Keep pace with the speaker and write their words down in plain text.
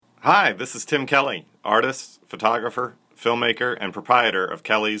Hi, this is Tim Kelly, artist, photographer, filmmaker, and proprietor of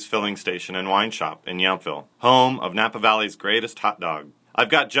Kelly's Filling Station and Wine Shop in Yountville, home of Napa Valley's greatest hot dog.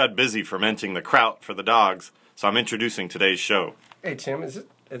 I've got Judd busy fermenting the kraut for the dogs, so I'm introducing today's show. Hey, Tim, is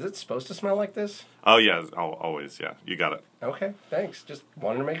it supposed to smell like this? Oh, yeah, always, yeah. You got it. Okay, thanks. Just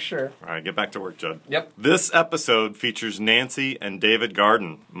wanted to make sure. All right, get back to work, Judd. Yep. This episode features Nancy and David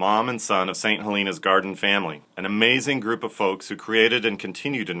Garden, mom and son of St. Helena's Garden family, an amazing group of folks who created and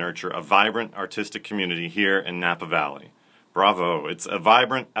continue to nurture a vibrant artistic community here in Napa Valley. Bravo, it's a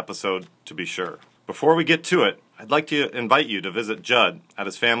vibrant episode to be sure. Before we get to it, I'd like to invite you to visit Judd at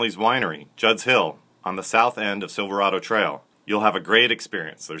his family's winery, Judd's Hill, on the south end of Silverado Trail. You'll have a great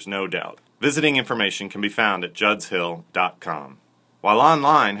experience, there's no doubt. Visiting information can be found at juddshill.com. While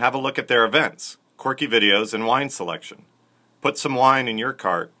online, have a look at their events, quirky videos, and wine selection. Put some wine in your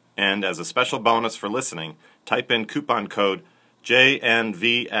cart, and as a special bonus for listening, type in coupon code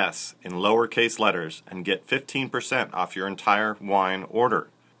JNVS in lowercase letters and get 15% off your entire wine order.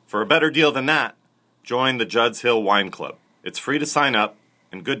 For a better deal than that, join the Judd's Hill Wine Club. It's free to sign up,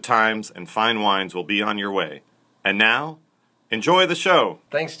 and good times and fine wines will be on your way. And now, enjoy the show.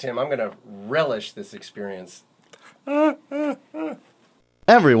 Thanks, Tim. I'm going to relish this experience.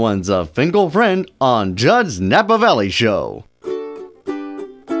 Everyone's a Finkel friend on Judd's Napa Valley Show.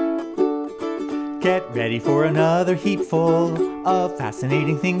 Get ready for another heapful of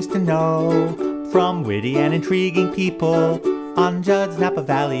fascinating things to know from witty and intriguing people on Judd's Napa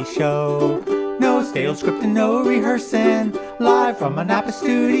Valley Show. No stale script and no rehearsing, live from a Napa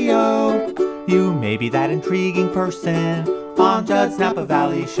studio. You may be that intriguing person on Judd's Napa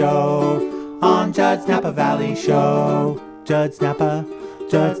Valley Show. On Judd's Napa Valley Show. Judd's Napa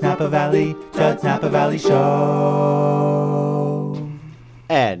Valley, Judd's Napa Valley Show.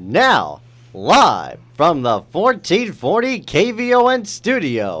 And now, live from the 1440 KVON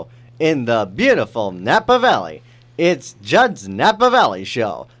studio in the beautiful Napa Valley, it's Judd's Napa Valley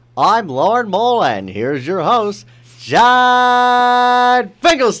Show. I'm Lauren Mole, and here's your host, Judd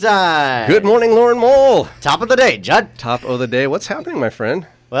Finkelstein. Good morning, Lauren Mole. Top of the day, Judd. Top of the day. What's happening, my friend?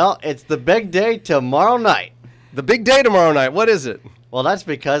 Well, it's the big day tomorrow night. The big day tomorrow night. What is it? Well, that's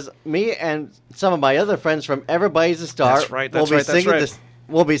because me and some of my other friends from Everybody's a Star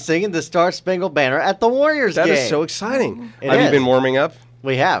will be singing the Star Spangled Banner at the Warriors game. That is so exciting. It Have is. you been warming up?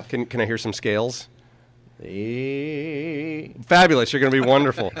 We have. Can I hear some scales? Fabulous. You're going to be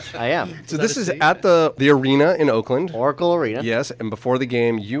wonderful. I am. So this is at the arena in Oakland. Oracle Arena. Yes, and before the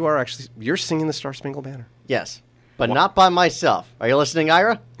game, you're singing the Star Spangled Banner. Yes, but not by myself. Are you listening,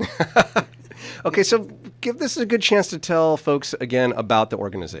 Ira? Okay, so give this a good chance to tell folks again about the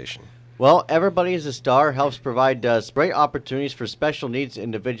organization. Well, Everybody is a Star helps provide great opportunities for special needs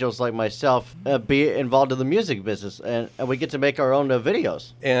individuals like myself be involved in the music business, and we get to make our own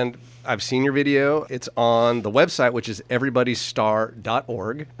videos. And I've seen your video. It's on the website, which is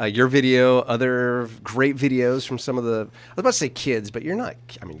everybodystar.org. Your video, other great videos from some of the, I was about to say kids, but you're not a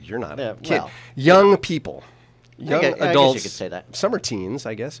kid. Well, young people. Young adults. I guess you could say that. Some are teens,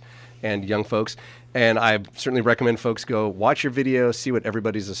 I guess, and young folks. And I certainly recommend folks go watch your video, see what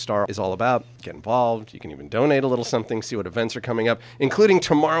Everybody's a Star is all about, get involved. You can even donate a little something, see what events are coming up, including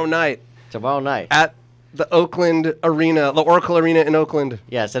tomorrow night. Tomorrow night. At the Oakland Arena, the Oracle Arena in Oakland.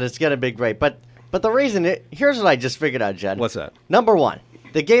 Yes, and it's going to be great. But the reason, here's what I just figured out, Judd. What's that? Number one,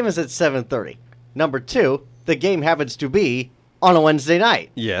 the game is at 7:30. Number two, the game happens to be on a Wednesday night.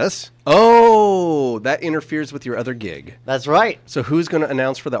 Yes. Oh, that interferes with your other gig. That's right. So who's going to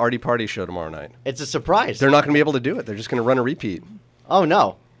announce for the Artie Party show tomorrow night? It's a surprise. They're not going to be able to do it. They're just going to run a repeat. Oh,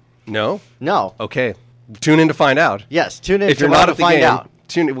 no. No? No. Okay. Tune in to find out. Yes, tune in if you're not at the find game, out.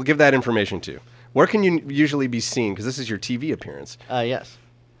 We'll give that information too. Where can you usually be seen? Because this is your TV appearance. Yes.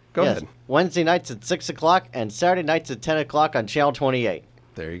 Go yes. ahead. Wednesday nights at 6 o'clock and Saturday nights at 10 o'clock on Channel 28.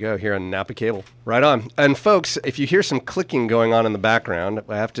 There you go, here on Napa Cable. Right on. And folks, if you hear some clicking going on in the background,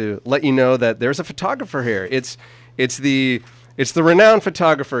 I have to let you know that there's a photographer here. It's the renowned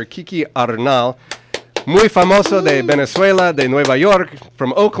photographer Kiki Arnal, muy famoso de Venezuela, de Nueva York,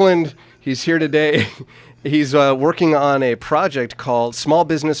 from Oakland. He's here today. He's working on a project called Small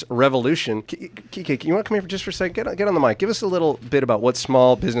Business Revolution. Kiki, you want to come here just for a second? Get on the mic. Give us a little bit about what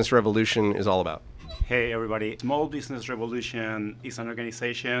Small Business Revolution is all about. Hey everybody, Small Business Revolution is an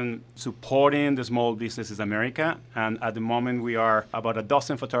organization supporting the small businesses in America, and at the moment we are about a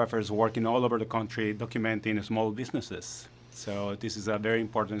dozen photographers working all over the country documenting small businesses. So this is a very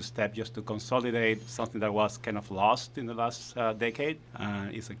important step just to consolidate something that was kind of lost in the last decade.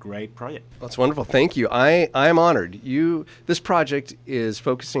 It's a great project. That's wonderful. Thank you. I am honored. This project is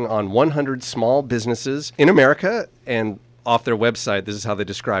focusing on 100 small businesses in America and off their website, this is how they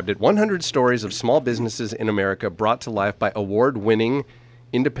described it: 100 stories of small businesses in America brought to life by award-winning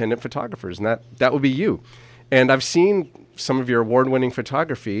independent photographers. And that would be you. And I've seen some of your award-winning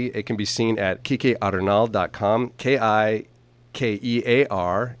photography. It can be seen at kikearnal.com,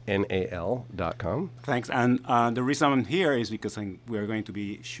 KikeArnal.com. Thanks. And the reason I'm here is because we're going to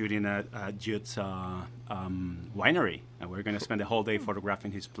be shooting at Jude's winery. And we're going to spend the whole day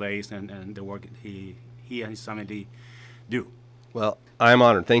photographing his place and the work he and his family do. Well, I'm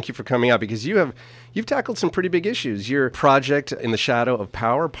honored. Thank you for coming out, because you've tackled some pretty big issues. Your project, In the Shadow of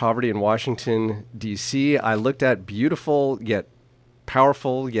Power, Poverty in Washington, D.C., I looked at beautiful yet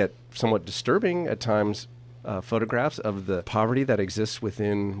powerful yet somewhat disturbing at times photographs of the poverty that exists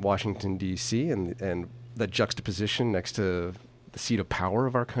within Washington, D.C., and that juxtaposition next to the seat of power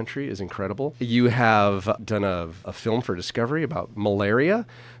of our country is incredible. You have done a film for Discovery about malaria.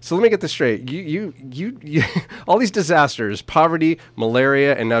 So let me get this straight. You all these disasters, poverty,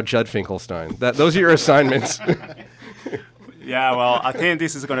 malaria, and now Judd Finkelstein. Those are your assignments. Yeah, well, I think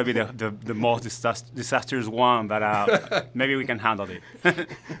this is going to be the most disastrous one, but maybe we can handle it.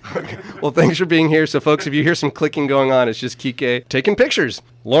 Okay. Well, thanks for being here. So, folks, if you hear some clicking going on, it's just Kike taking pictures.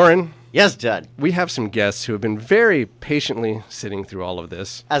 Lauren. Yes, Judd. We have some guests who have been very patiently sitting through all of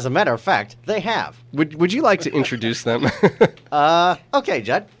this. As a matter of fact, they have. Would you like to introduce them? Okay,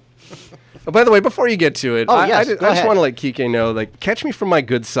 Judd. Oh, by the way, before you get to it, Oh, I yes, just go ahead. want to let Kike know, catch me from my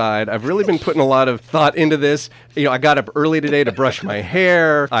good side. I've really been putting a lot of thought into this. I got up early today to brush my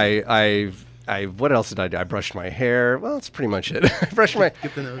hair. What else did I do? I brushed my hair. Well, that's pretty much it. I brushed my...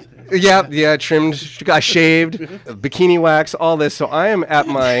 Get the nose. Yeah, trimmed. I shaved, bikini wax, all this. So I am at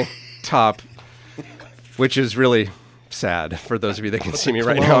my top, which is really sad for those of you that can see me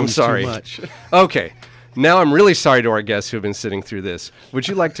right now. I'm Cologne's sorry. Too much. Okay. Now I'm really sorry to our guests who have been sitting through this. Would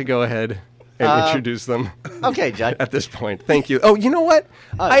you like to go ahead and introduce them Okay, Judd. at this point? Thank you. Oh, you know what?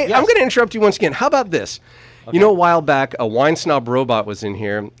 Yes. I'm going to interrupt you once again. How about this? Okay. You know, a while back, a wine snob robot was in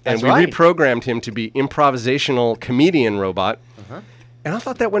here, and That's we right. reprogrammed him to be improvisational comedian robot. And I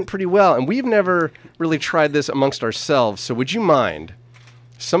thought that went pretty well. And we've never really tried this amongst ourselves. So would you mind?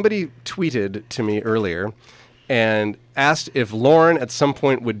 Somebody tweeted to me earlier and asked if Lauren at some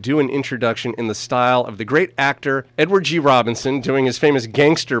point would do an introduction in the style of the great actor Edward G. Robinson doing his famous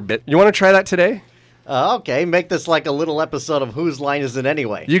gangster bit. You want to try that today? Okay, make this like a little episode of Whose Line Is It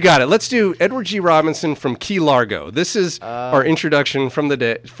Anyway? You got it. Let's do Edward G. Robinson from Key Largo. This is our introduction from the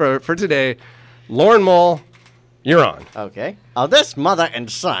day for today. Lauren Mole, you're on. Okay. This mother and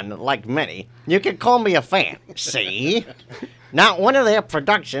son, like many, you can call me a fan. See? Not one of their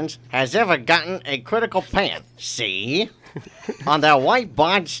productions has ever gotten a critical pan. See? On their white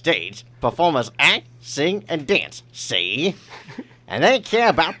barn stage, performers act, sing, and dance. See? And they care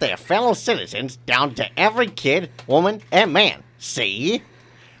about their fellow citizens down to every kid, woman, and man. See?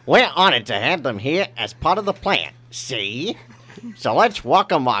 We're honored to have them here as part of the plan. See? So let's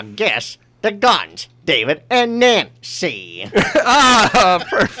welcome our guests, the Gardens, David and Nancy.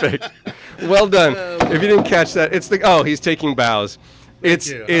 Perfect. Well done. If you didn't catch that, he's taking bows. It's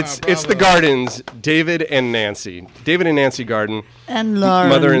you. it's the Bravo. Gardens, David and Nancy. David and Nancy Garden, And Lauren.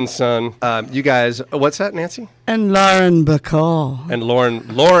 mother and son. You guys, what's that, Nancy? And Lauren Bacall. And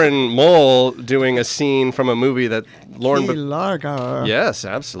Lauren Mole doing a scene from a movie that Lauren. Key Largo. Yes,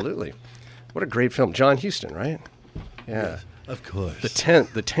 absolutely. What a great film, John Huston, right? Yeah. Of course.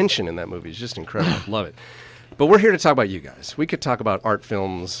 The tension in that movie is just incredible. Love it. But we're here to talk about you guys. We could talk about art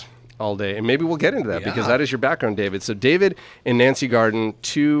films all day, and maybe we'll get into that because that is your background, David. So David and Nancy Garden,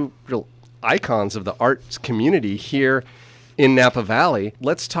 two real icons of the arts community here in Napa Valley.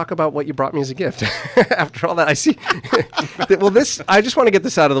 Let's talk about what you brought me as a gift. After all that, I see. Well, I just want to get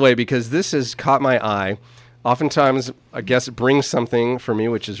this out of the way because this has caught my eye. Oftentimes, a guest brings something for me,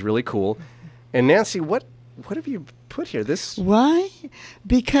 which is really cool. And Nancy, what have you put here? This. Why?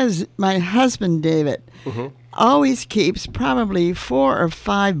 Because my husband, David, always keeps probably 4 or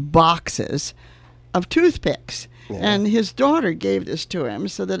 5 boxes of toothpicks. Yeah. And his daughter gave this to him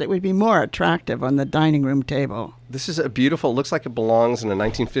so that it would be more attractive on the dining room table. This is a beautiful, looks like it belongs in a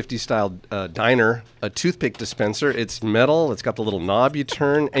 1950s style diner, a toothpick dispenser. It's metal. It's got the little knob you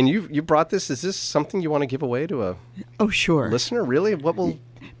turn. And you brought this. Is this something you want to give away to a Oh, sure. listener? Really? What will...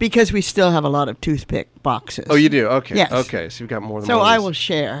 Because we still have a lot of toothpick boxes. Oh, you do? Okay. Yes. Okay. So you've got more than So one of I these. will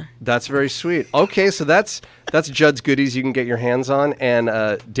share. That's very sweet. Okay. So that's Judd's goodies you can get your hands on.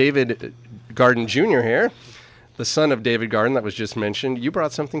 And David Garden Jr. here, the son of David Garden that was just mentioned. You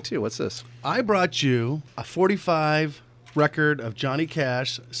brought something too. What's this? I brought you a 45 record of Johnny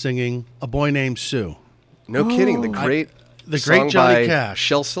Cash singing A Boy Named Sue. No kidding. The great The Song great Johnny by Cash.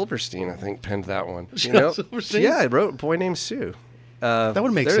 Shel Silverstein, I think, penned that one. Shel Silverstein? Yeah, I wrote A Boy Named Sue. That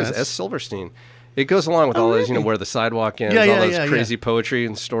would make There's sense. S. Silverstein. It goes along with all those, where the sidewalk ends, Yeah, all yeah, those yeah, crazy poetry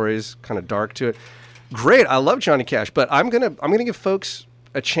and stories, kind of dark to it. Great, I love Johnny Cash, but I'm gonna give folks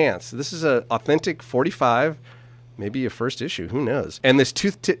a chance. This is an authentic 45, maybe a first issue, who knows? And this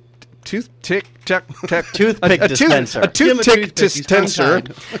toothpick dispenser. A Give him a toothpick toothpick. He's dispenser.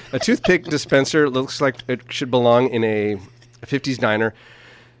 tongue-tied. A toothpick dispenser looks like it should belong in a 50s diner.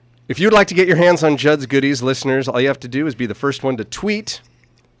 If you'd like to get your hands on Judd's goodies, listeners, all you have to do is be the first one to tweet.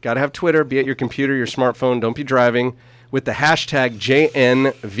 Got to have Twitter. Be at your computer, your smartphone. Don't be driving. With the hashtag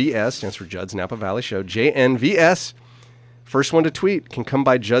JNVS, stands for Judd's Napa Valley Show. JNVS. First one to tweet can come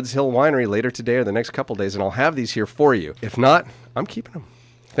by Judd's Hill Winery later today or the next couple days, and I'll have these here for you. If not, I'm keeping them.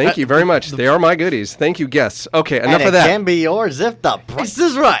 Thank you very much. They are my goodies. Thank you, guests. Okay, enough and of that. it can be yours if the price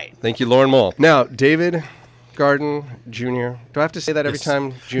is right. Thank you, Lauren Mole. Now, David Garden Jr. Do I have to say that every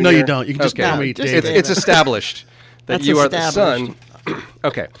time, Jr.? No, you don't. You can just Okay. call me just David. David. It's established that That's you are the established. son.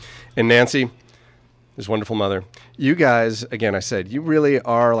 Okay. And Nancy, his wonderful mother. You guys, again, I said, you really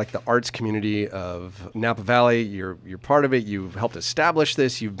are like the arts community of Napa Valley. You're part of it. You've helped establish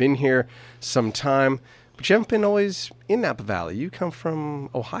this. You've been here some time. But you haven't been always in Napa Valley. You come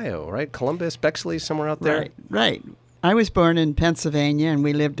from Ohio, right? Columbus, Bexley, somewhere out there? Right. I was born in Pennsylvania, and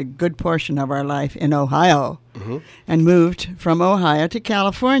we lived a good portion of our life in Ohio, and moved from Ohio to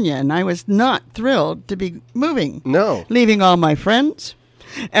California. And I was not thrilled to be moving. No. Leaving all my friends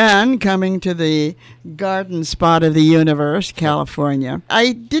and coming to the garden spot of the universe, California.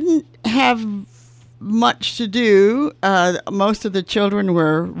 I didn't have much to do. Most of the children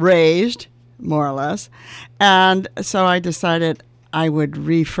were raised, more or less. And so I decided I would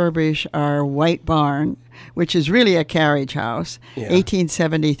refurbish our white barn, which is really a carriage house,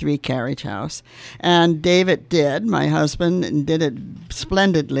 1873 carriage house. And David did, my husband, and did it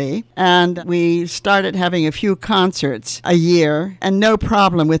splendidly. And we started having a few concerts a year, and no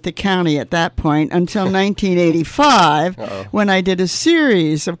problem with the county at that point until 1985, when I did a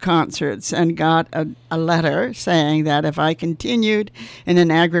series of concerts and got a letter saying that if I continued in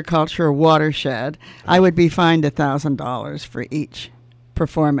an agricultural watershed, I would be fined $1,000 for each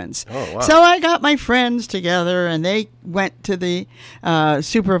performance. Oh, wow. So I got my friends together, and they went to the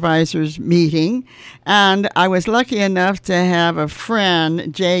supervisor's meeting, and I was lucky enough to have a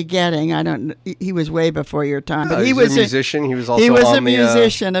friend, Jay Getting. He was way before your time, but he was a musician. He was also he was on a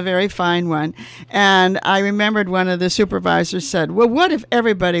musician, a very fine one. And I remembered one of the supervisors said, well, what if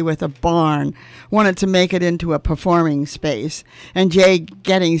everybody with a barn wanted to make it into a performing space? And Jay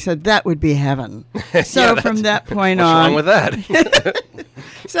Getting said, that would be heaven. So from that point What's on. wrong with that?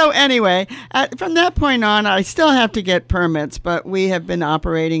 So anyway, from that point on, I still have to get permits, but we have been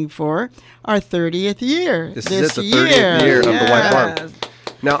operating for our 30th year. This is it, the 30th year of the White Barn.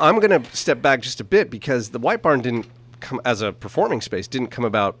 Now, I'm going to step back just a bit because the White Barn didn't come as a performing space, didn't come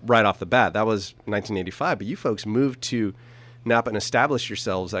about right off the bat. That was 1985, but you folks moved to Napa and established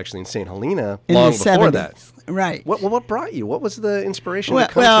yourselves actually in St. Helena In long the before 70s. that. Right. What brought you? What was the inspiration to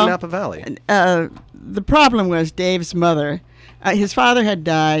come to Napa Valley? The problem was Dave's mother. His father had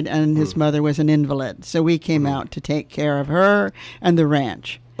died, and his mother was an invalid. So we came out to take care of her and the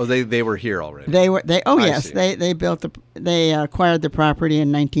ranch. Oh, they were here already. They see. They acquired the property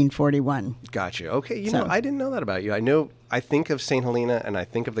in 1941. Gotcha. Okay, you So- know, I didn't know that about you. I think of St. Helena and I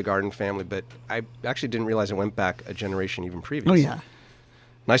think of the Garden family, but I actually didn't realize it went back a generation even previous. Oh yeah.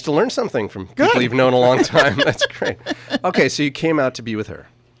 Nice to learn something from Good. people you've known a long time. That's great. Okay, so you came out to be with her.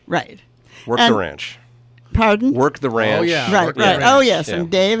 Right. Work And- the ranch. Pardon? Work the ranch. yeah. Right, Work the right. ranch. Oh, yes. Yeah. And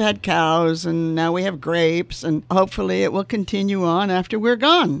Dave had cows, and now we have grapes, and hopefully it will continue on after we're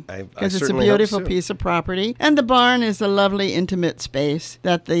gone. I Because it's a certainly hope beautiful so. piece of property. And the barn is a lovely, intimate space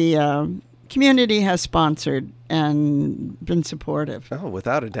that the community has sponsored and been supportive, Oh,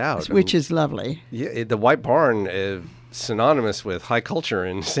 without a doubt. which is lovely. Yeah, the White Barn is synonymous with high culture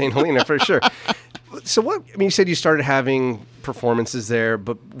in St. Helena for sure. So you said you started having performances there,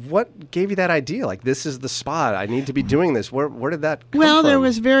 but what gave you that idea? Like, this is the spot. I need to be doing this. Where did that come Well, from? there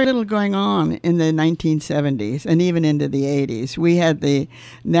was very little going on in the 1970s and even into the 80s. We had the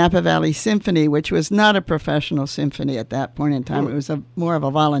Napa Valley Symphony, which was not a professional symphony at that point in time. It was more of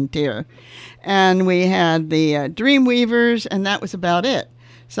a volunteer. And we had the Dreamweavers, and that was about it.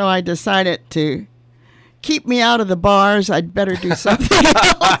 So I decided to keep me out of the bars. I'd better do something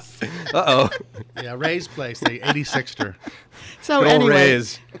else. Uh-oh. Yeah, Ray's place, the 86er. So Good old anyway,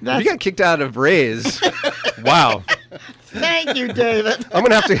 Rays. You got kicked out of Rays. Wow. Thank you, David. I'm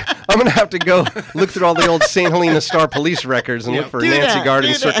gonna have to go look through all the old St. Helena Star police records and look for Do Nancy that,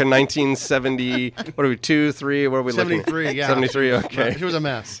 Garden do circa that. 1970. What are we? 2, 3? What are we looking at? 73, yeah. 73. Okay. She was a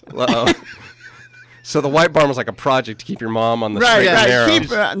mess. Uh-oh. So the White Barn was like a project to keep your mom on the Right, straight and right. narrow. Keep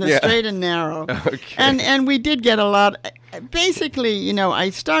her on the Yeah. straight and narrow. Okay. And we did get a lot. Basically, I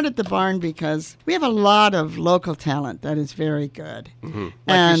started the barn because we have a lot of local talent that is very good. Mm-hmm.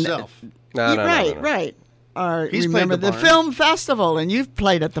 Like yourself. No, right, no. right. He's Remember played the the barn. film festival, and you've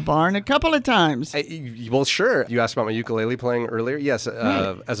played at the barn a couple of times. Well, sure. You asked about my ukulele playing earlier. Yes,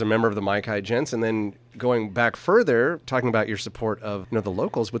 as a member of the Maikai Gents, and then going back further, talking about your support of the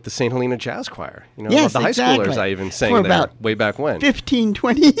locals with the St. Helena Jazz Choir. Yes, the high exactly. schoolers I even sang For there about way back when. 15,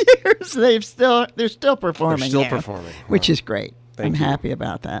 20 years, they're still performing. They're still there, performing. which Wow. is great. Thank I'm you. happy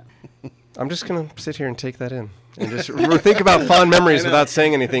about that. I'm just going to sit here and take that in and just think about fond memories without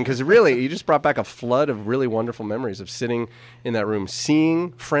saying anything, because really, you just brought back a flood of really wonderful memories of sitting in that room,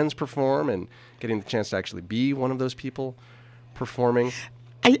 seeing friends perform and getting the chance to actually be one of those people performing.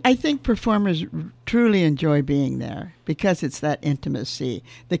 I think performers truly enjoy being there because it's that intimacy,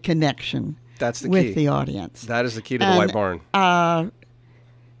 the connection That's the with key. the audience. That is the key to the And, White Barn.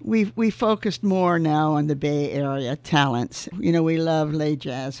 We focused more now on the Bay Area talents. We love Lay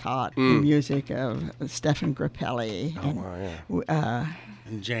Jazz Hot, the music of Stefan Grappelli and Wow, yeah.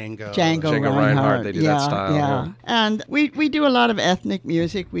 And Django. Django Reinhardt, they do that yeah, style, Yeah, yeah. and we do a lot of ethnic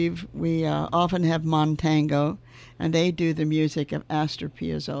music. We often have Montango, and they do the music of Astor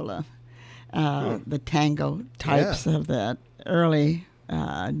Piazzolla, the tango types of that early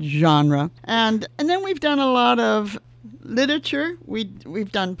genre. And then we've done a lot of literature.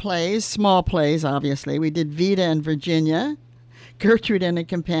 We've done plays, small plays, obviously. We did Vita and Virginia, Gertrude and a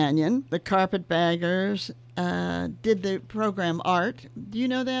Companion, The Carpetbaggers, did the program Art. Do you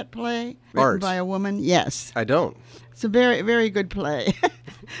know that play? Written Art? by a woman? Yes. I don't. It's a very, very good play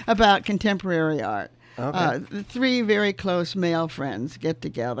about contemporary art. Okay. The three very close male friends get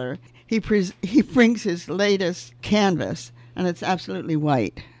together. He brings his latest canvas, and it's absolutely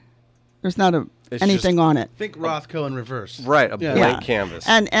white. There's not It's anything just- on it. Think Rothko in reverse. Right, a Yeah. blank canvas.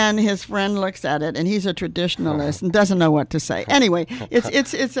 And his friend looks at it, and he's a traditionalist and doesn't know what to say. Anyway,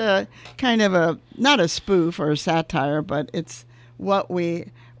 it's a kind of a not a spoof or a satire, but it's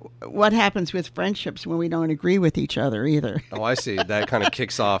what happens with friendships when we don't agree with each other either. Oh, I see. That kind of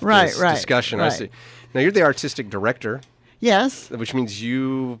kicks off Right, this right, discussion. I right. see. Now, you're the artistic director, Yes. which means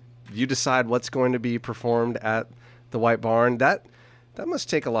you decide what's going to be performed at the White Barn. That must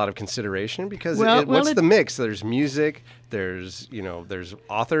take a lot of consideration because what's the mix? There's music, there's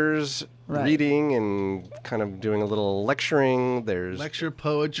authors Right. reading and kind of doing a little lecturing. There's Lecture,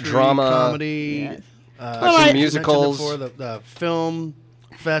 poetry, Drama. comedy. Yes. Well, some I musicals. mentioned before the film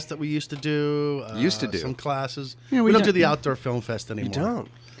fest that we used to do. Some classes. Yeah, we don't don't- do the outdoor film fest anymore. You don't.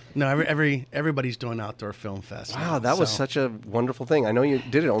 No, everybody's doing outdoor film fest. Wow, now, that was so. such a wonderful thing. I know you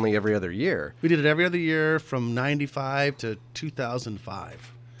did it only every other year. We did it every other year from '95 to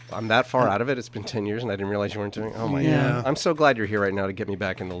 2005. I'm that far out of it. It's been 10 years, and I didn't realize you weren't doing. Oh my Yeah. God! I'm so glad you're here right now to get me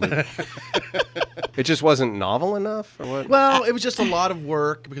back in the loop. It just wasn't novel enough, or what? Well, it was just a lot of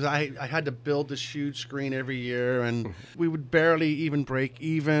work because I had to build this huge screen every year, and we would barely even break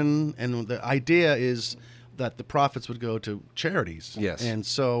even. And the idea is that the profits would go to charities. Yes. And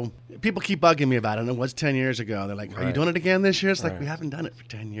so people keep bugging me about it. And it was 10 years ago. They're like, "Are you Right. doing it again this year?" It's like Right. we haven't done it for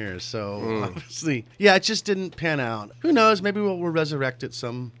 10 years. So obviously, yeah, it just didn't pan out. Who knows? Maybe we'll resurrect it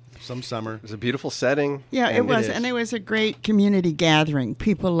some summer. It was a beautiful setting. Yeah, And it was, is. and it was a great community gathering.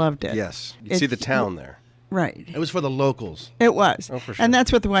 People loved it. Yes, you see the town there. Right. It was for the locals. It was. Oh, for sure. And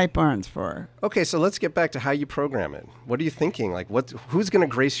that's what the White Barn's for. Okay, so let's get back to how you program it. What are you thinking? Like, who's going to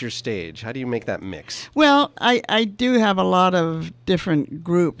grace your stage? How do you make that mix? Well, I do have a lot of different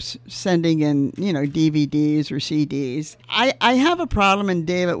groups sending in, DVDs or CDs. I have a problem, and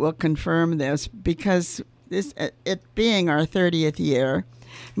David will confirm this, because it being our 30th year,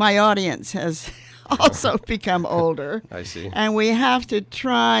 my audience has also become older. I see. And we have to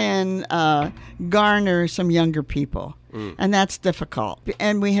try and garner some younger people. And that's difficult.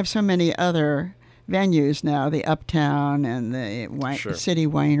 And we have so many other venues now, the Uptown and the Sure. City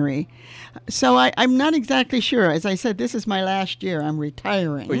Winery. So I'm not exactly sure. As I said, this is my last year. I'm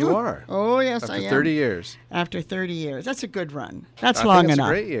retiring. Oh, you are? Oh, yes, I After am. 30 years. After 30 years. That's a good run. That's I long think that's enough.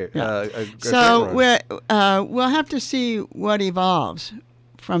 a great year. Yeah. A great So run. we'll have to see what evolves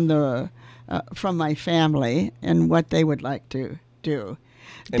from from my family and what they would like to do.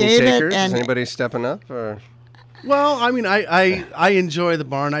 Any David takers? Is and anybody stepping up? Or Well, I mean, I enjoy the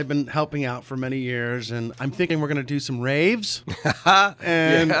barn. I've been helping out for many years, and I'm thinking we're going to do some raves.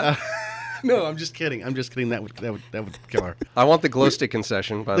 And No, I'm just kidding. That would kill her. I want the glow stick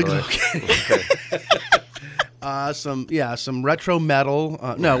concession, by the way. Okay. Some retro metal.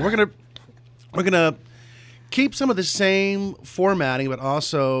 No, we're gonna keep some of the same formatting, but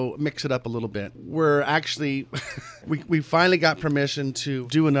also mix it up a little bit. We're actually we finally got permission to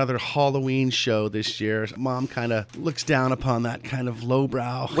do another Halloween show this year. Mom kind of looks down upon that kind of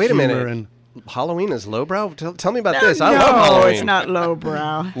lowbrow. Wait a humor minute. And Halloween is lowbrow? Tell me about this. I no, love Halloween. it's not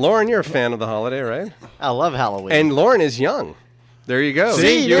lowbrow. Lauren, you're a fan of the holiday, right? I love Halloween. And Lauren is young. There you go. See,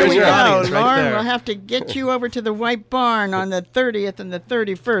 See, you there and we your go. audience right Lauren, there. we'll have to get you over to the White Barn on the 30th and the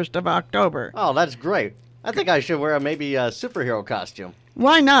 31st of October. Oh, that's great. I think I should wear maybe a superhero costume.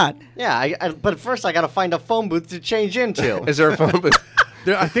 Why not? Yeah, but first I got to find a phone booth to change into. Is there a phone booth?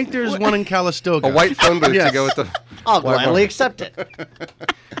 I think there's one in Calistoga. A white phone booth to Yes. go with the... I'll White gladly Barn. accept it.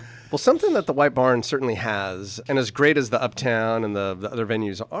 Well, something that the White Barn certainly has, and as great as the Uptown and the other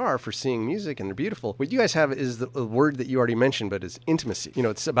venues are for seeing music, and they're beautiful, what you guys have is the word that you already mentioned, but is intimacy. You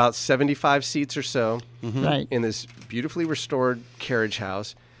know, it's about 75 seats or so Right. in this beautifully restored carriage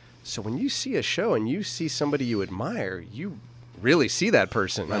house. So when you see a show and you see somebody you admire, you really see that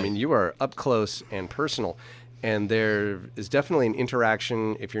person. I mean, you are up close and personal. And there is definitely an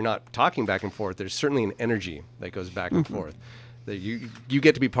interaction. If you're not talking back and forth, there's certainly an energy that goes back and forth. That you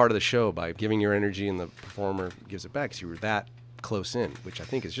get to be part of the show by giving your energy, and the performer gives it back because you were that close in, which I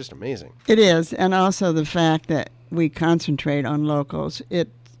think is just amazing. It is, and also the fact that we concentrate on locals.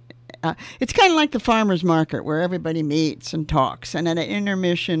 It's kind of like the farmers market where everybody meets and talks, and at an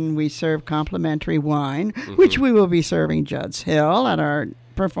intermission we serve complimentary wine, which we will be serving Judd's Hill at our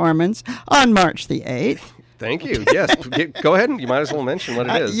performance on March the 8th. Thank you. Yes, go ahead, and you might as well mention what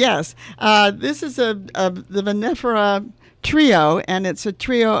it is. Yes, this is the Vinifera Trio, and it's a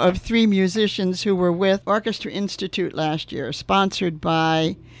trio of 3 musicians who were with Orchestra Institute last year, sponsored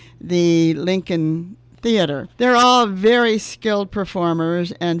by the Lincoln Theater. They're all very skilled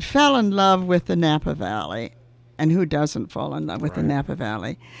performers and fell in love with the Napa Valley. And who doesn't fall in love with the Napa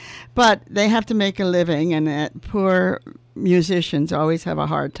Valley? But they have to make a living, and poor musicians always have a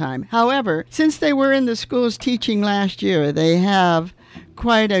hard time. However, since they were in the schools teaching last year, they have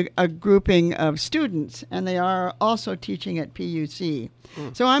quite a grouping of students, and they are also teaching at PUC.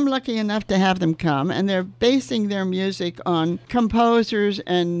 So I'm lucky enough to have them come, and they're basing their music on composers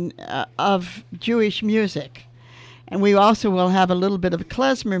and of Jewish music. And we also will have a little bit of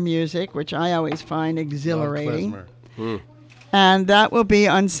klezmer music, which I always find exhilarating. Klezmer. And that will be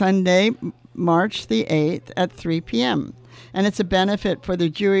on Sunday, March the 8th at 3 p.m. And it's a benefit for the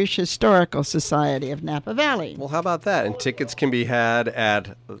Jewish Historical Society of Napa Valley. Well, how about that? And tickets can be had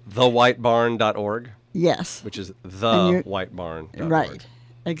at thewhitebarn.org, Yes. which is you- thewhitebarn.org. Right.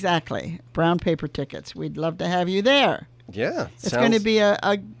 Exactly. Brown paper tickets. We'd love to have you there. Yeah. It's going to be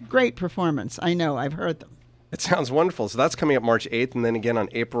a great performance. I know. I've heard them. It sounds wonderful. So that's coming up March 8th, and then again on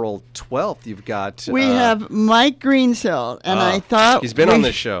April 12th, you've got... We have Mike Greensill, and I oh, thought... he's been on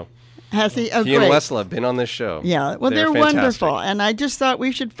this show. Has he? Oh, He and great. Lesla have been on this show. Yeah, well, they're fantastic. wonderful. And I just thought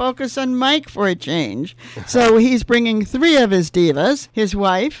we should focus on Mike for a change. So he's bringing 3 of his divas, his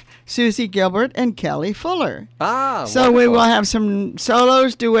wife, Susie Gilbert, and Kelly Fuller. Ah, So we wonderful. will have some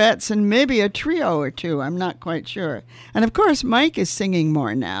solos, duets, and maybe a trio or 2. I'm not quite sure. And of course, Mike is singing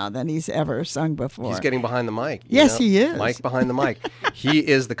more now than he's ever sung before. He's getting behind the mic. Yes, he is. Mike behind the mic. He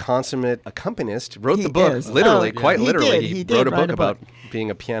is the consummate accompanist. Wrote He the book, is. literally, Oh, quite he literally. did. He did wrote a write book a about book.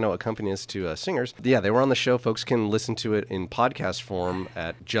 being a piano accompanist to singers. Yeah, they were on the show. Folks can listen to it in podcast form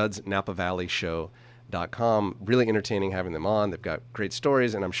at Judd'sNapaValleyShow.com. Really entertaining having them on. They've got great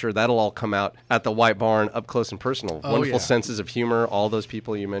stories, and I'm sure that'll all come out at the White Barn, up close and personal. Oh, Wonderful yeah. senses of humor, all those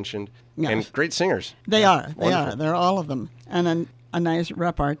people you mentioned, Yes. and great singers. They are. They Wonderful. are. They're all of them. And a nice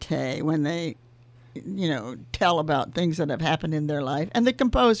repartee when they, tell about things that have happened in their life. And the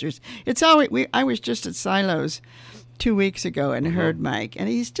composers. It's always. I was just at Silos 2 weeks ago and heard Mike, and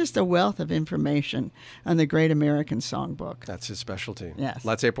he's just a wealth of information on the Great American Songbook. That's his specialty. Yes.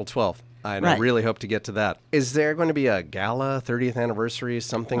 That's April 12th. And I Right. really hope to get to that. Is there going to be a gala, 30th anniversary,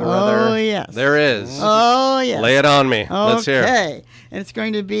 something or Oh, other? yes. There is. Oh, yes. Lay it on me. Let's hear it. Okay. And it's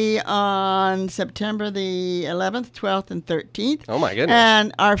going to be on September the 11th, 12th, and 13th. Oh, my goodness.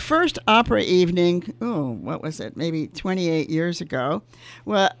 And our first opera evening, what was it? Maybe 28 years ago.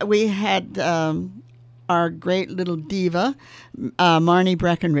 Well, we had our great little diva, Marnie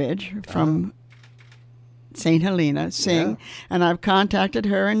Breckenridge from St. Helena, sing. Yeah. And I've contacted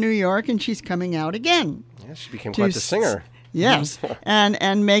her in New York, and she's coming out again. Yeah, she became to quite the singer. Yes,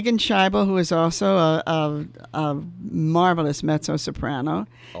 and Megan Scheibel, who is also a marvelous mezzo-soprano.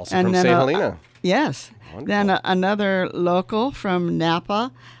 Also and from then St. Helena. Yes. Wonderful. Then another local from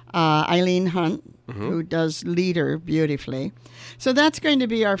Napa, Eileen Hunt, who does Leader beautifully. So that's going to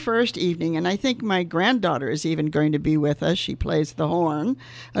be our first evening, and I think my granddaughter is even going to be with us. She plays the horn,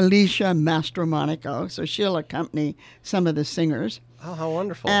 Alicia Mastromonico, so she'll accompany some of the singers. Oh, how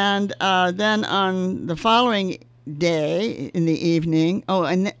wonderful. And then on the following day in the evening,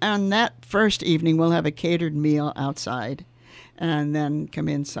 and on that first evening, we'll have a catered meal outside and then come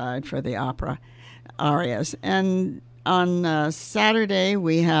inside for the opera arias. And on Saturday,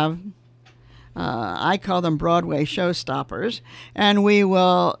 we have, I call them Broadway showstoppers, and we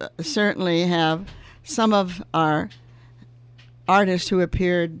will certainly have some of our artists who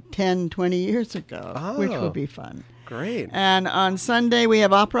appeared 10, 20 years ago, which will be fun. Great. And on Sunday, we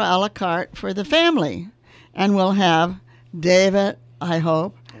have opera a la carte for the family. And we'll have David, I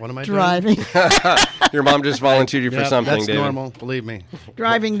hope, What am I driving Your mom just volunteered you for Yep, something, that's David. normal, believe me.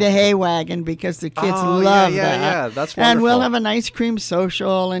 driving the hay wagon because the kids Oh, love yeah, that. yeah, that's And we'll wonderful. have an ice cream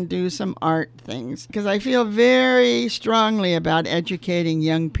social and do some art things because I feel very strongly about educating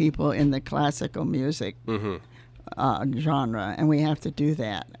young people in the classical music genre, and we have to do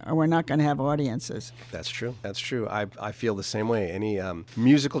that, or we're not going to have audiences. That's true. That's true. I feel the same way. Any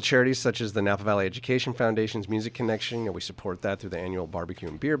musical charities such as the Napa Valley Education Foundation's Music Connection, you know, we support that through the annual barbecue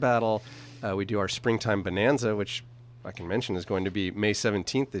and beer battle. We do our springtime bonanza, which I can mention is going to be May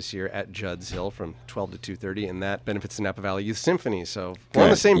 17th this year at Judd's Hill from 12 to 2:30, and that benefits the Napa Valley Youth Symphony. So we're on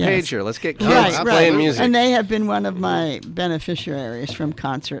the same Yes. page here. Let's get kids Right, playing right. music. And they have been one of my beneficiaries from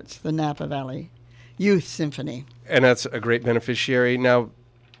concerts, the Napa Valley Youth Symphony. And that's a great beneficiary. Now,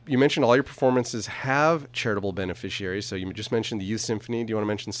 you mentioned all your performances have charitable beneficiaries. So you just mentioned the Youth Symphony. Do you want to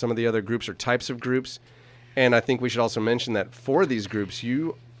mention some of the other groups or types of groups? And I think we should also mention that for these groups,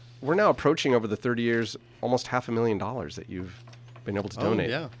 we're now approaching over the 30 years almost $500,000 that you've been able to donate.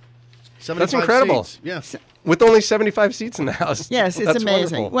 Oh, yeah. That's 75 incredible. seats. Yes. With only 75 seats in the house. Yes, it's That's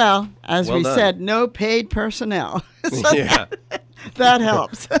amazing. wonderful. Well, as Well we done. said, no paid personnel. So Yeah. that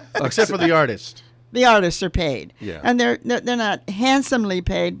helps. Except for the artist. The artists are paid. Yeah. And they're not handsomely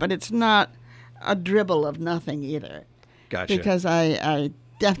paid, but it's not a dribble of nothing either. Gotcha. Because I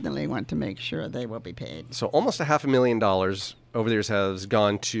definitely want to make sure they will be paid. So almost $500,000 over the years has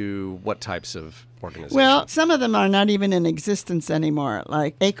gone to what types of organizations? Well, some of them are not even in existence anymore,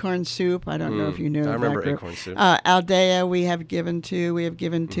 like Acorn Soup. I don't know if you knew. I of remember that group. Acorn Soup. Aldea we have given to. We have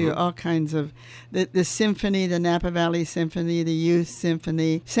given to all kinds of the symphony, the Napa Valley Symphony, the Youth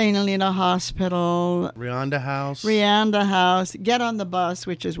Symphony, St. Helena Hospital, Rianda House. Rianda House, Get on the Bus,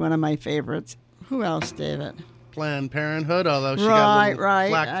 which is one of my favorites. Who else, David? Planned Parenthood, although she got a little Right.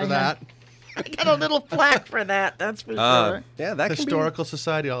 flack for I that. I got a little flack for that, that's for sure. Yeah, that can Historical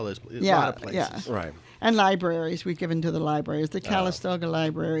Society, all those. A Yeah, lot of places. be... Right. And libraries, we've given to the libraries, the Calistoga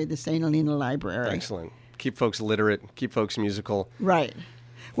Library, the St. Helena Library. Excellent. Keep folks literate, keep folks musical. Right.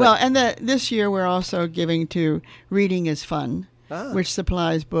 Well, and this year we're also giving to Reading is Fun, which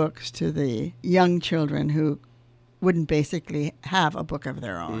supplies books to the young children who wouldn't basically have a book of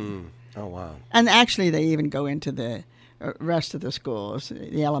their own. Oh, wow. And actually, they even go into the rest of the schools,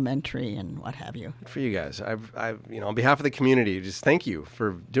 the elementary and what have you. Good for you guys. I've, on behalf of the community, just thank you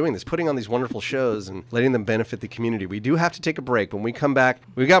for doing this, putting on these wonderful shows and letting them benefit the community. We do have to take a break. When we come back,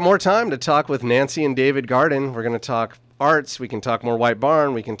 we've got more time to talk with Nancy and David Garden. We're going to talk arts. We can talk more White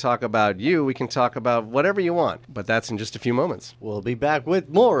Barn. We can talk about you. We can talk about whatever you want. But that's in just a few moments. We'll be back with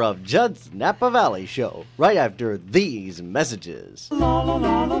more of Judd's Napa Valley Show right after these messages.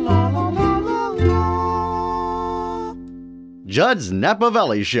 Judd's Napa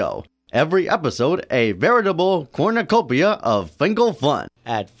Valley Show. Every episode a veritable cornucopia of Finkel fun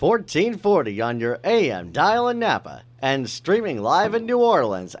at 1440 on your AM dial in Napa and streaming live in New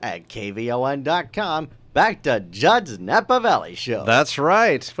Orleans at kvon.com. Back to Judd's Napa Valley Show. That's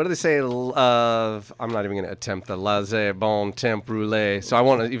right. What do they say? I'm not even going to attempt the laissez bon temps brûlé, so I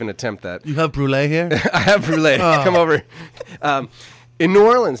won't even attempt that. You have brulee here? I have brûlé. Come over. In New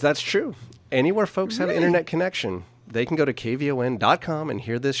Orleans, that's true. Anywhere folks have internet connection, they can go to kvon.com and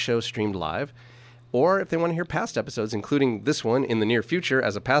hear this show streamed live. Or if they want to hear past episodes, including this one in the near future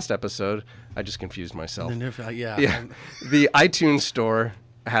as a past episode, I just confused myself. Yeah. Yeah. The iTunes store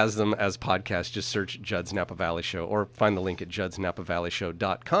has them as podcasts. Just search Judd's Napa Valley Show or find the link at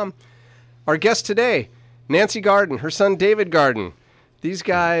judsnapavalley.show.com. Our guest today, Nancy Garden, her son David Garden. These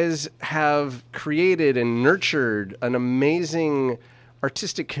guys have created and nurtured an amazing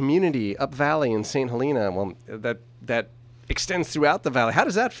artistic community up valley in St. Helena. Well, that extends throughout the valley. How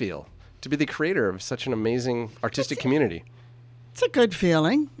does that feel to be the creator of such an amazing artistic community? It's a good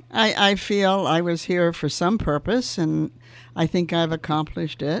feeling. I feel I was here for some purpose, and I think I've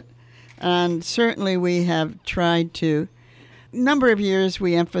accomplished it. And certainly we have tried to number of years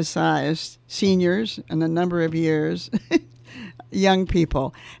we emphasized seniors and a number of years young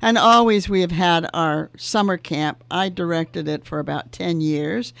people. And always we have had our summer camp. I directed it for about 10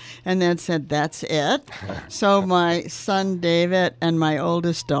 years and then said, that's it. So my son David and my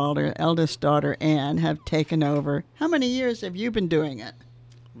eldest daughter Anne, have taken over. How many years have you been doing it?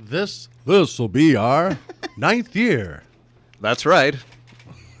 This will be our 9th year. That's right.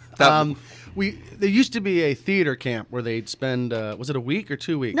 There used to be a theater camp where they'd spend, was it a week or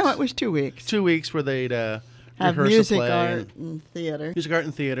 2 weeks? No, it was 2 weeks. 2 weeks where they'd Have rehearse music, a play. art, and theater. Music, art,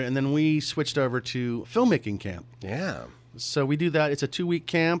 and theater. And then we switched over to filmmaking camp. Yeah. So we do that. It's a 2-week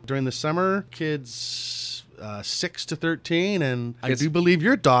camp during the summer. Kids 6 to 13. And I do believe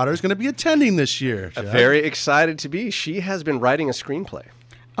your daughter is going to be attending this year. Jeff. Very excited to be. She has been writing a screenplay.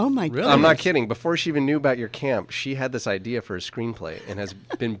 Oh, my Really? goodness. I'm not kidding. Before she even knew about your camp, she had this idea for a screenplay and has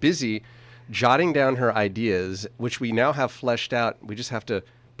been busy jotting down her ideas, which we now have fleshed out. We just have to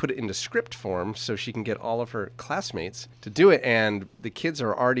put it into script form so she can get all of her classmates to do it. And the kids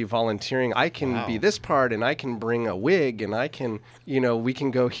are already volunteering. I can be this part, and I can bring a wig, and I can, we can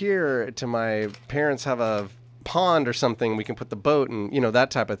go here to my parents have a pond or something. We can put the boat and,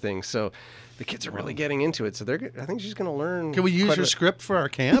 that type of thing. So the kids are really getting into it. So I think she's going to learn. Can we use your script for our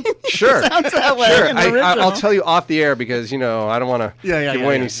camp? Sure. Sounds that way. Sure. An I'll original. tell you off the air because, I don't want to Yeah, give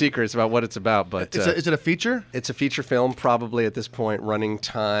away yeah. any secrets about what it's about. But Is it a feature? it's a feature film probably at this point, running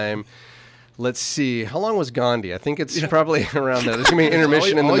time. Let's see. How long was Gandhi? I think it's probably around that. There's going to be an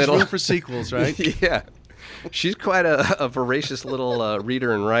intermission in the Always middle. room for sequels, right? Yeah. She's quite a voracious little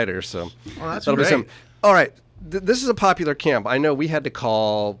reader and writer. So that's that'll be great. some. All right. This is a popular camp. I know we had to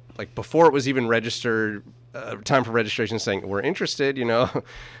call, before it was even registered, time for registration, saying we're interested,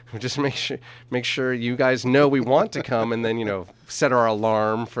 just make sure you guys know we want to come, and then, set our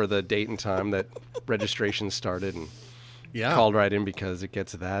alarm for the date and time that registration started, and Yeah. called right in because it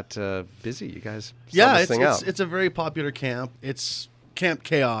gets that busy. You guys sell Yeah, this thing out. it's a very popular camp. It's Camp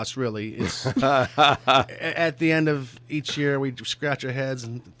Chaos, really. It's at the end of each year, we scratch our heads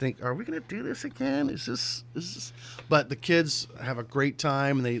and think, "Are we going to do this again? Is this?" But the kids have a great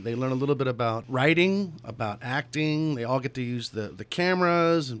time, and they learn a little bit about writing, about acting. They all get to use the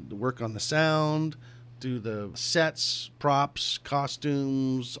cameras and work on the sound, do the sets, props,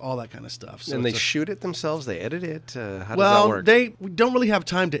 costumes, all that kind of stuff. So and they it's a- shoot it themselves. They edit it. How does that well, work? we don't really have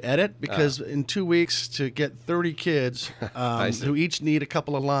time to edit because in 2 weeks to get 30 kids see. who each need a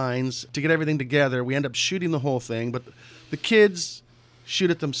couple of lines to get everything together, we end up shooting the whole thing. But the kids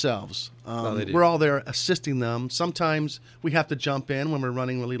shoot it themselves. they do. We're all there assisting them. Sometimes we have to jump in when we're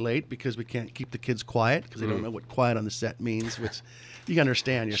running really late because we can't keep the kids quiet because they don't know what quiet on the set means, which you can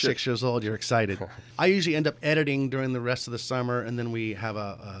understand. You're 6 years old. You're excited. I usually end up editing during the rest of the summer, and then we have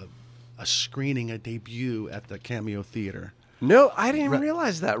a screening, a debut at the Cameo Theater. No, I didn't even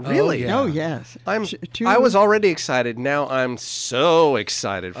realize that. Really? yeah. Oh, yes. I was already excited. Now I'm so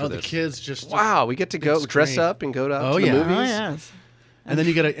excited for Oh, this. the kids just Wow, we get to go It's dress great. up and go to, Oh, to the yeah. movies. Oh, yes. and then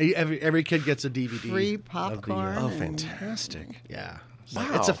you get every kid gets a DVD. Free of the, popcorn. Oh, and- fantastic. yeah, Wow.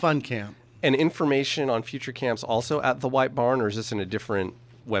 it's a fun camp. And information on future camps also at the White Barn, or is this in a different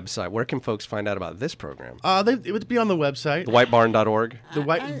website? Where can folks find out about this program? It would be on the website. Thewhitebarn.org. The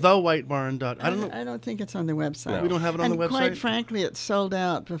white barn. I don't know. I don't think it's on the website. No. We don't have it on and the website. quite frankly, it's sold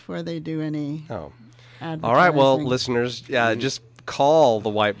out before they do any Oh. advertising. All right, well, listeners, just call the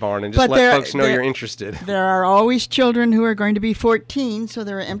White Barn and just But let there- folks know there- you're interested. There are always children who are going to be 14, so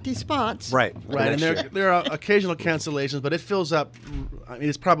there are empty spots. Right. Right, and Next year. there are occasional cancellations, but it fills up. I mean,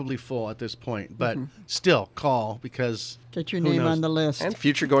 it's probably full at this point, but still call because Get your who name knows? on the list. And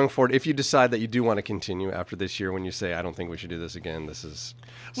future going forward, if you decide that you do want to continue after this year, when you say, I don't think we should do this again, this is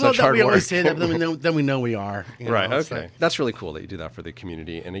such that hard we work. always say that, but then we know we are. you know, Right, it's okay. like- That's really cool that you do that for the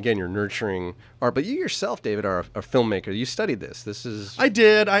community. And again, you're nurturing art. But you yourself, David, are a filmmaker. You studied this. This is... I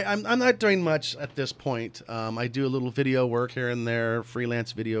did. I'm not doing much at this point. I do a little video work here and there,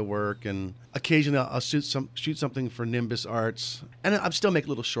 freelance video work, and occasionally I'll shoot something for Nimbus Arts, and I'm still making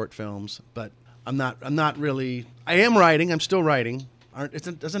little short films. But I'm not really. I am writing. I'm still writing.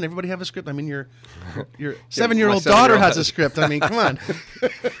 Doesn't everybody have a script? I mean, your 7-year-old my daughter 7-year-old has a has- script. I mean, come on.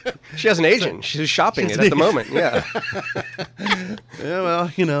 She has an agent. She's shopping it at the moment. Yeah. Yeah,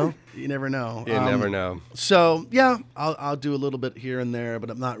 well, you never know. You never know. So yeah, I'll do a little bit here and there, but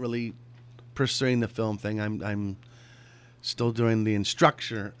I'm not really pursuing the film thing. I'm still doing the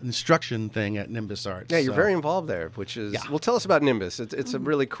instruction thing at Nimbus Arts. Yeah, you're So- very involved there, which is... Well, tell us about Nimbus. It's a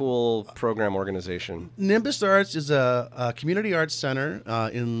really cool program organization. Nimbus Arts is a community arts center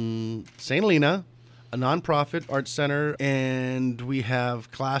in St. Helena, a nonprofit arts center, and we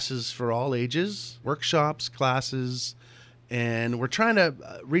have classes for all ages, workshops, classes, And we're trying to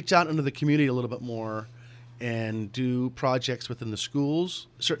reach out into the community a little bit more and do projects within the schools,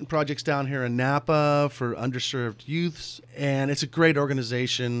 certain projects down here in Napa for underserved youths. And it's a great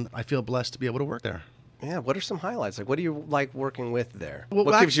organization. I feel blessed to be able to work there. Yeah, what are some highlights? Like, what do you like working with there? Well,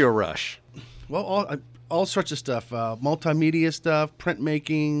 what gives you a rush? Well, all sorts of stuff, multimedia stuff,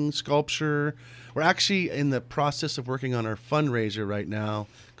 printmaking, sculpture. We're actually in the process of working on our fundraiser right now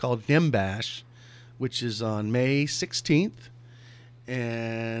called NIMBASH, which is on May 16th.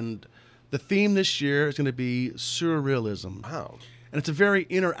 And the theme this year is going to be surrealism. Wow. And it's a very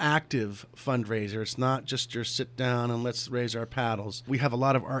interactive fundraiser. It's not just your sit down and let's raise our paddles. We have a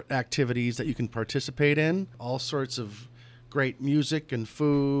lot of art activities that you can participate in, all sorts of great music and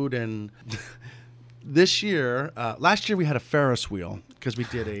food. And this year, last year we had a Ferris wheel because we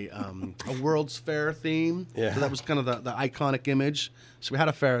did a World's Fair theme. Yeah. So that was kind of the iconic image. So we had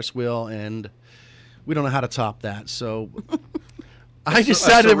a Ferris wheel, and we don't know how to top that. So I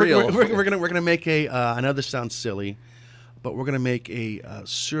decided we're gonna make I know this sounds silly, but we're gonna make a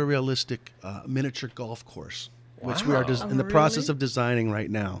surrealistic miniature golf course, which we are in the process of designing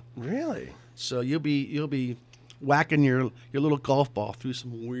right now. Really? So you'll be whacking your little golf ball through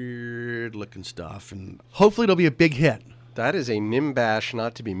some weird looking stuff, and hopefully it'll be a big hit. That is a NIMBASH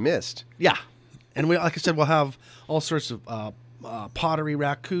not to be missed. Yeah, and we, like I said, we'll have all sorts of pottery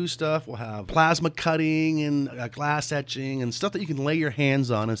raku stuff. We'll have plasma cutting and glass etching and stuff that you can lay your hands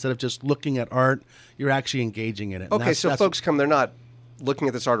on instead of just looking at art. You're actually engaging in it. Okay, so folks come, they're not looking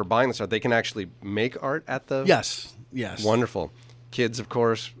at this art or buying this art. They can actually make art at the... Yes. Wonderful. Kids, of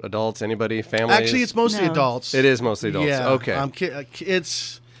course, adults, anybody, families? Actually, it's mostly adults. It is mostly adults. Yeah. Okay.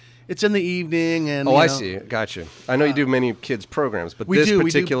 It's in the evening. And I see. Gotcha. I know you do many kids programs, but we is do an a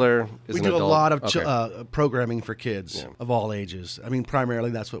adult. lot of programming for kids of all ages. I mean,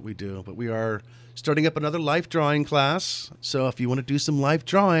 primarily that's what we do. But we are starting up another life drawing class. So if you want to do some life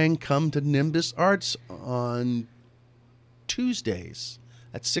drawing, come to Nimbus Arts on Tuesdays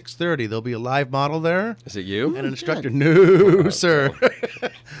at 6:30. There'll be a live model there. Is it you? And an instructor. No, sir.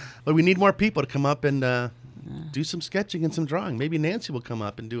 But we need more people to come up and do some sketching and some drawing. Maybe Nancy will come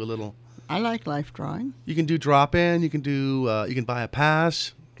up and do a little. I like life drawing. You can do drop in. You can do. You can buy a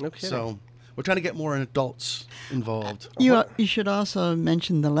pass. Okay. So we're trying to get more adults involved. You should also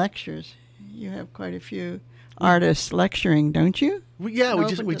mention the lectures. You have quite a few artists lecturing, don't you? We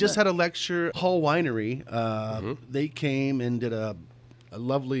just had a lecture. Hall Winery. They came and did a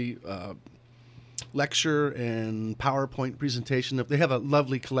lovely lecture and PowerPoint presentation. They have a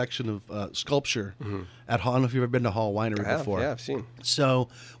lovely collection of sculpture at Hall. I don't know if you've ever been to Hall Winery before. Yeah, I've seen. So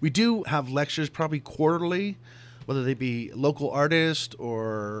we do have lectures probably quarterly, whether they be local artists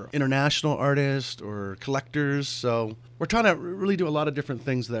or international artists or collectors. So we're trying to really do a lot of different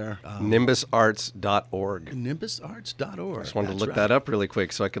things there. NimbusArts.org. NimbusArts.org. I just wanted to look that up really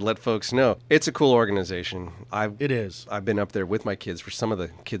quick so I could let folks know. It's a cool organization. It is. I've been up there with my kids for some of the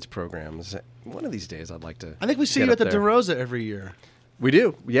kids' programs. One of these days I'd like to I think we see you at the DeRosa every year. We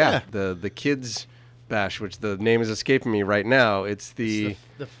do, yeah. The kids' bash, which the name is escaping me right now. It's the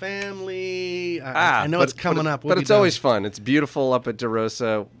family. I know it's coming up. But it's always fun. It's beautiful up at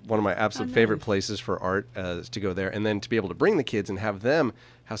DeRosa. One of my absolute favorite places for art is to go there. And then to be able to bring the kids and have them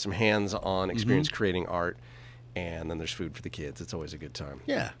have some hands-on experience creating art. And then there's food for the kids. It's always a good time.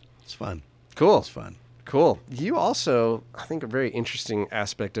 Yeah, it's fun. Cool. It's fun. Cool. You also, I think, a very interesting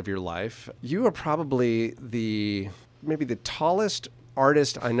aspect of your life. You are probably maybe the tallest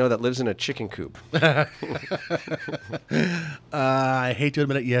artist I know that lives in a chicken coop. I hate to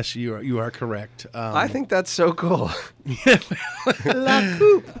admit it. Yes, you are correct. I think that's so cool. La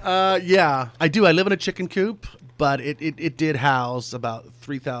coop. Yeah, I do. I live in a chicken coop, but it did house about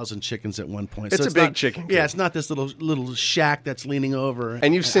 3,000 chickens at one point. It's a big chicken coop. Yeah, it's not this little shack that's leaning over.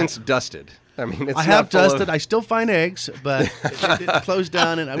 And you've since dusted. I mean, I have dusted. I still find eggs, but it closed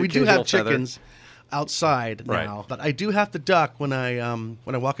down, and we do have chickens outside now. Right. But I do have to duck when I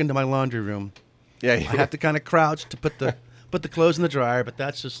walk into my laundry room. Yeah, I have to kind of crouch to put the clothes in the dryer, but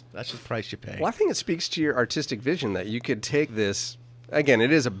that's just the price you pay. Well, I think it speaks to your artistic vision that you could take this. Again,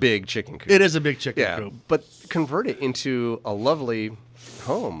 it is a big chicken coop. It is a big chicken coop, but convert it into a lovely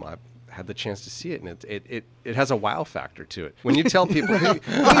home. I've had the chance to see it, and it has a wow factor to it. When you tell people,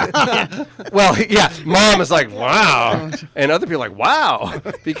 well, yeah, mom is like, wow, and other people are like, wow,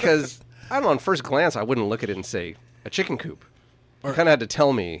 because I don't know, on first glance, I wouldn't look at it and say a chicken coop. You kind of had to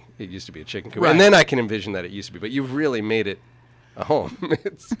tell me it used to be a chicken coop, and then I can envision that it used to be. But you've really made it a home.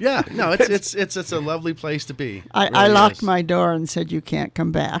 It's a lovely place to be. I locked my door and said you can't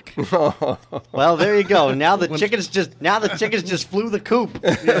come back. Well, there you go. Now the chickens just flew the coop.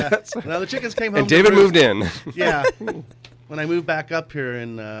 Yeah. Now the chickens came home. And David moved in. Yeah. when I moved back up here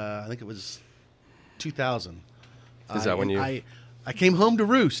in, I think it was 2000. Is that when you? I came home to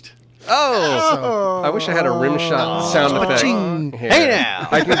roost. Oh, I wish I had a rim shot sound effect. Cha-ching. Here. Hey now.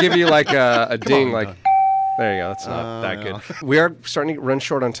 I can give you like a ding, on, like. Don. There you go. That's not that good. We are starting to run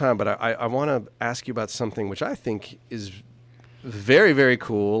short on time, but I want to ask you about something which I think is very, very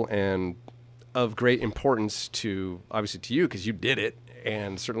cool and of great importance to, obviously, to you because you did it,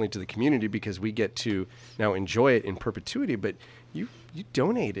 and certainly to the community because we get to now enjoy it in perpetuity. But you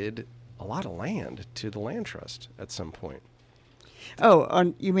donated a lot of land to the Land Trust at some point.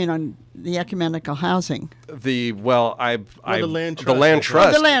 Oh, you mean on the ecumenical housing? The Land Trust.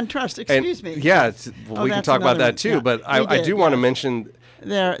 Oh, the Land Trust, excuse me. Yeah, we can that's talk about another that one. too. Yeah, But we I did, do want to yes. mention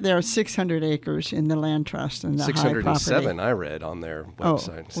There are 600 acres in the Land Trust and the high property. 607. I read on their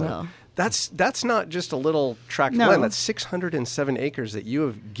website. So well. that's not just a little tract No. of land. That's 607 acres that you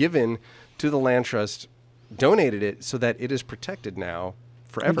have given to the Land Trust, donated it so that it is protected now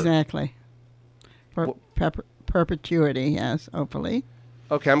forever. Exactly. For perpetuity, yes, hopefully.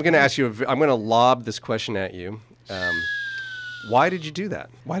 Okay, I'm going to ask you. I'm going to lob this question at you. Why did you do that?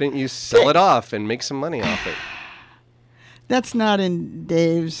 Why didn't you sell it off and make some money off it? That's not in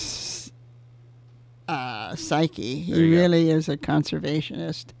Dave's psyche. There He you go. really is a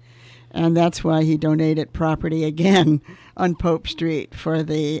conservationist. And that's why he donated property again on Pope Street for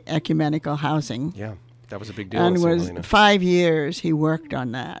the ecumenical housing. Yeah, that was a big deal. And in St. was Helena. 5 years he worked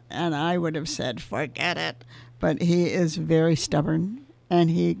on that. And I would have said, forget it. But he is very stubborn,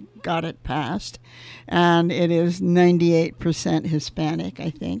 and he got it passed. And it is 98% Hispanic, I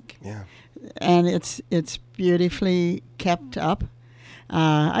think. Yeah. And it's beautifully kept up.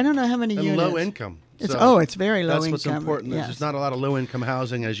 I don't know how many And units. low income. It's So it's very low That's income. what's important. Yes. There's not a lot of low income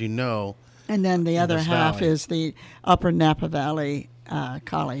housing, as you know. And then the other this half valley. is the Upper Napa Valley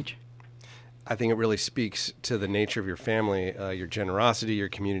College. I think it really speaks to the nature of your family, your generosity, your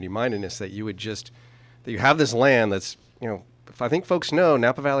community mindedness, that you have this land that's, I think folks know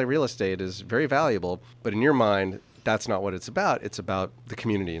Napa Valley real estate is very valuable, but in your mind, that's not what it's about. It's about the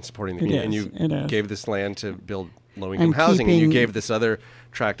community and supporting the community. is, And it you is. gave this land to build low-income And housing, and you keeping- gave this other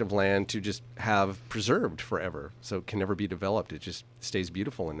tract of land to just have preserved forever, so it can never be developed. It just stays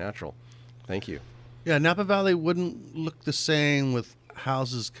beautiful and natural. Thank you. Yeah, Napa Valley wouldn't look the same with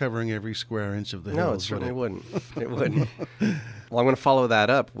houses covering every square inch of the hills. No, it certainly wouldn't. It wouldn't. Well, I'm going to follow that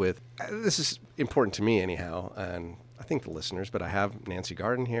up with this is important to me anyhow, and I think the listeners, but I have Nancy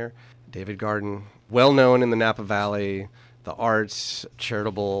Garden here, David Garden, well known in the Napa Valley, the arts,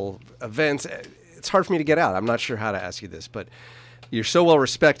 charitable events. It's hard for me to get out. I'm not sure how to ask you this, but you're so well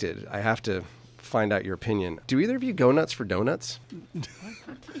respected. I have to find out your opinion. Do either of you go nuts for donuts?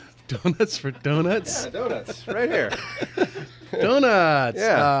 Donuts for donuts? Donuts, right here. Donuts.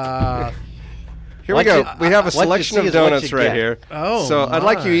 Yeah. Here we What go. you- We have a what you selection see of is what donuts you right get. here. Oh, so I'd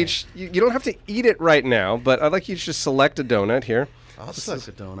like you my. each. You don't have to eat it right now, but I'd like you to just select a donut here. I'll select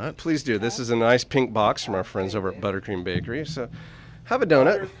a donut. Please do. This is a nice pink box from our friends over at Buttercream Bakery. So have a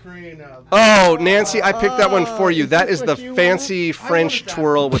donut. Oh, Nancy, I picked that one for you. is That this is what the you fancy French wanted that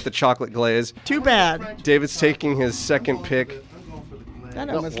twirl with the chocolate glaze. Too bad. David's taking his second pick. That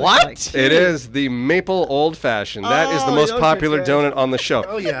almost What? looks like It is the maple old fashioned. That is the Oh, most those are popular good. donut on the show.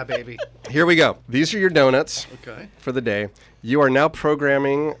 Oh, yeah, baby. Here we go. These are your donuts. Okay. For the day. You are now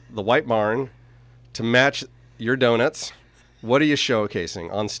programming the White Barn to match your donuts. What are you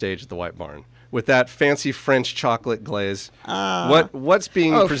showcasing on stage at the White Barn with that fancy French chocolate glaze? What's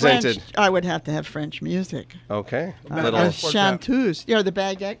being presented? French, I would have to have French music. Okay. Chanteuses. Yeah, the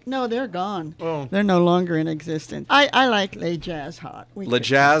baguette. No, they're gone. Oh. They're no longer in existence. I like Les Jazz Hot. Le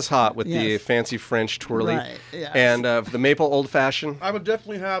Jazz Hot with the Yes. fancy French twirly. Right, yes. And the maple old fashioned. I would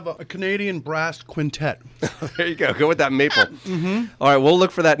definitely have a Canadian brass quintet. There you go. Go with that maple. All right, we'll look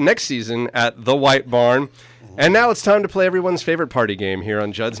for that next season at the White Barn. And now it's time to play everyone's favorite party game here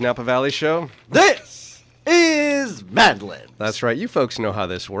on Judd's Napa Valley Show. This is Madeline. That's right. You folks know how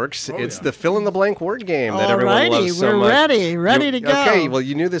this works. It's the fill-in-the-blank word game that everyone Alrighty, loves so we're much. ready to go. Okay, well,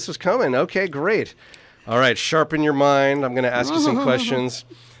 you knew this was coming. Okay, great. All right, sharpen your mind. I'm going to ask you some questions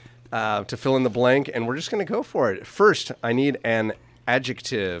to fill in the blank, and we're just going to go for it. First, I need an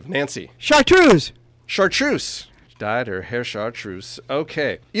adjective. Nancy. Chartreuse. Chartreuse. Dyed her hair chartreuse.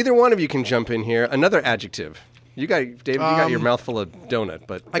 Okay. Either one of you can jump in here. Another adjective. You got, David, you got your mouth full of donut,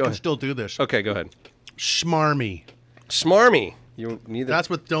 but I go can ahead. still do this. Okay, go ahead. Schmarmy. Smarmy. You neither. That's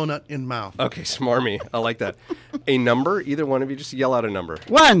with donut in mouth. Okay, smarmy. I like that. A number. Either one of you, just yell out a number.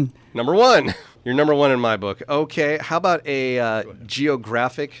 1. Number 1. You're number 1 in my book. Okay. How about a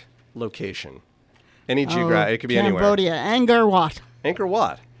geographic location? Any geographic. It could be anywhere. Cambodia. Angkor Wat. Angkor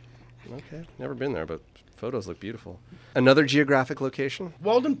Wat. Okay. Never been there, but Photos look beautiful. Another geographic location?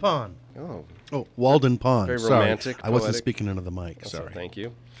 Walden Pond. Oh, Walden Pond. Very Sorry. romantic, I wasn't poetic. speaking into the mic. Sorry. thank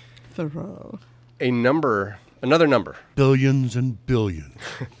you. Thoreau. Another number. Billions and billions.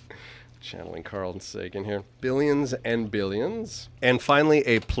 Channeling Carl Sagan here. Billions and billions. And finally,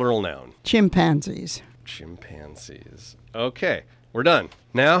 a plural noun. Chimpanzees. Chimpanzees. Okay, we're done.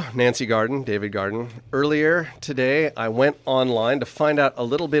 Now, Nancy Garden, David Garden. Earlier today, I went online to find out a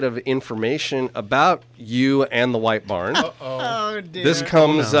little bit of information about you and the White Barn. Oh, dear. This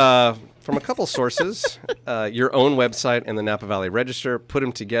comes from a couple sources. Your own website and the Napa Valley Register. Put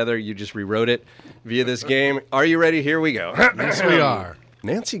them together. You just rewrote it via this game. Are you ready? Here we go. Yes, we are.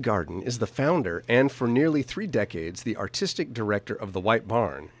 Nancy Garden is the founder and for nearly 3 decades the artistic director of the White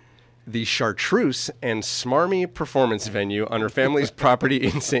Barn, the chartreuse and smarmy performance venue on her family's property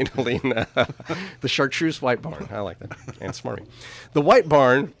in St. Helena. The chartreuse White Barn. I like that. And smarmy. The White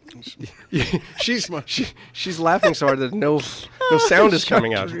Barn, she's laughing so hard that no sound is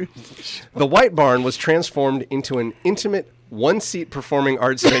coming out. The White Barn was transformed into an intimate one-seat performing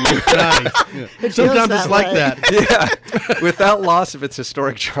arts venue. Nice. Sometimes that it's like way. that. Yeah, without loss of its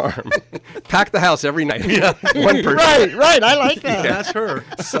historic charm. Pack the house every night. One person. Right. I like that. That's her.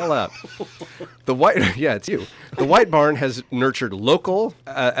 Sell out. It's you. The White Barn has nurtured local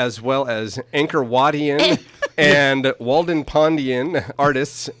as well as Angkor Watian and Walden Pondian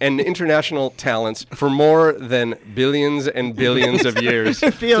artists and international talents for more than billions and billions of years.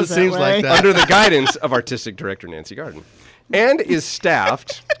 It feels It seems that like way. that. Under the guidance of artistic director Nancy Garden. And is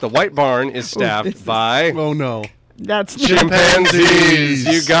staffed, the White Barn is staffed by Oh, no. That's chimpanzees.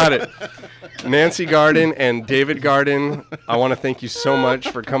 You got it. Nancy Garden and David Garden, I want to thank you so much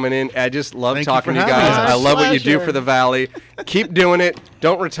for coming in. I just love Thank you talking for to you having guys. us. I love what you do Pleasure. for the Valley. Keep doing it.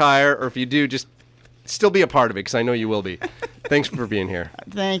 Don't retire, or if you do, just still be a part of it, because I know you will be. Thanks for being here.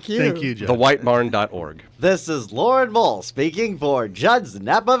 Thank you. Thank you, Joe. TheWhiteBarn.org. This is Lauren Mole speaking for Judd's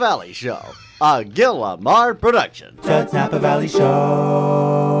Napa Valley Show, a Gil Lamar production. Judd's Napa Valley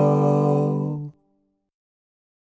Show.